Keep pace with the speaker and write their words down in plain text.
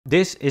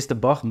This is the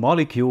BACH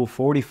Molecule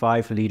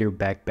 45-liter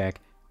backpack,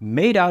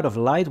 made out of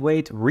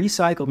lightweight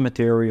recycled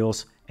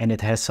materials, and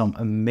it has some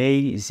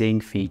amazing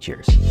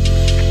features.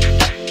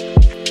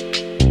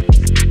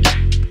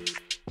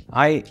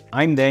 Hi,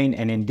 I'm Deen,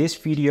 and in this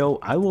video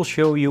I will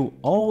show you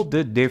all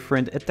the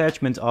different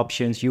attachment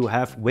options you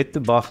have with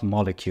the BACH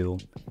Molecule.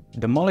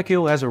 The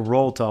Molecule has a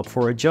roll top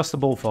for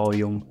adjustable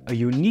volume. A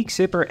unique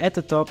zipper at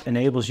the top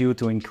enables you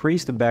to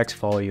increase the bag's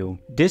volume.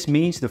 This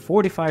means the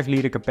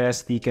 45-liter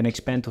capacity can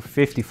expand to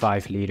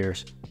 55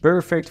 liters.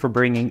 Perfect for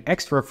bringing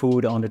extra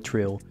food on the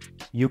trail.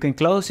 You can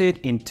close it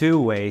in two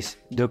ways,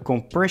 the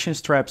compression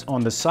straps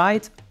on the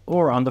side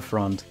or on the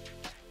front.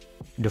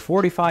 The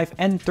 45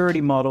 and 30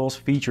 models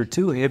feature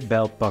two hip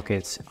belt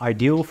pockets,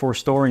 ideal for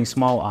storing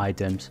small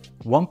items.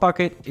 One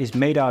pocket is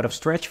made out of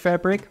stretch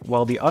fabric,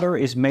 while the other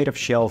is made of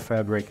shell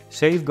fabric,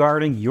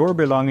 safeguarding your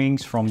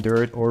belongings from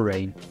dirt or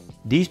rain.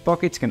 These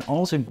pockets can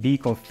also be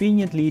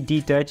conveniently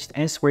detached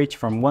and switched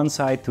from one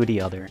side to the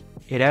other.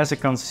 It has a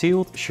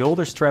concealed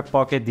shoulder strap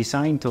pocket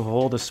designed to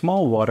hold a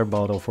small water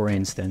bottle, for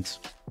instance.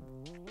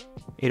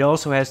 It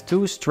also has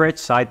two stretch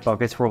side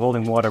pockets for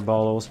holding water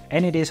bottles,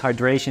 and it is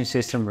hydration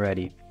system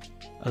ready.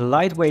 A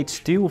lightweight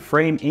steel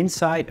frame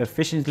inside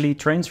efficiently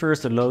transfers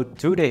the load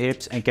to the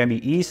hips and can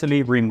be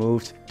easily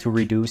removed to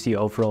reduce the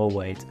overall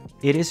weight.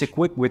 It is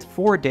equipped with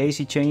 4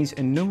 daisy chains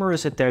and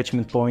numerous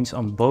attachment points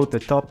on both the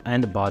top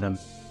and the bottom.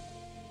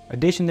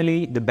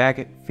 Additionally, the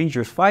bag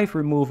features 5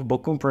 removable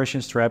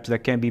compression straps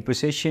that can be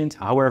positioned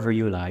however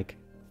you like.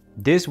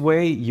 This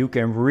way you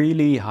can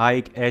really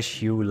hike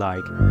as you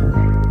like.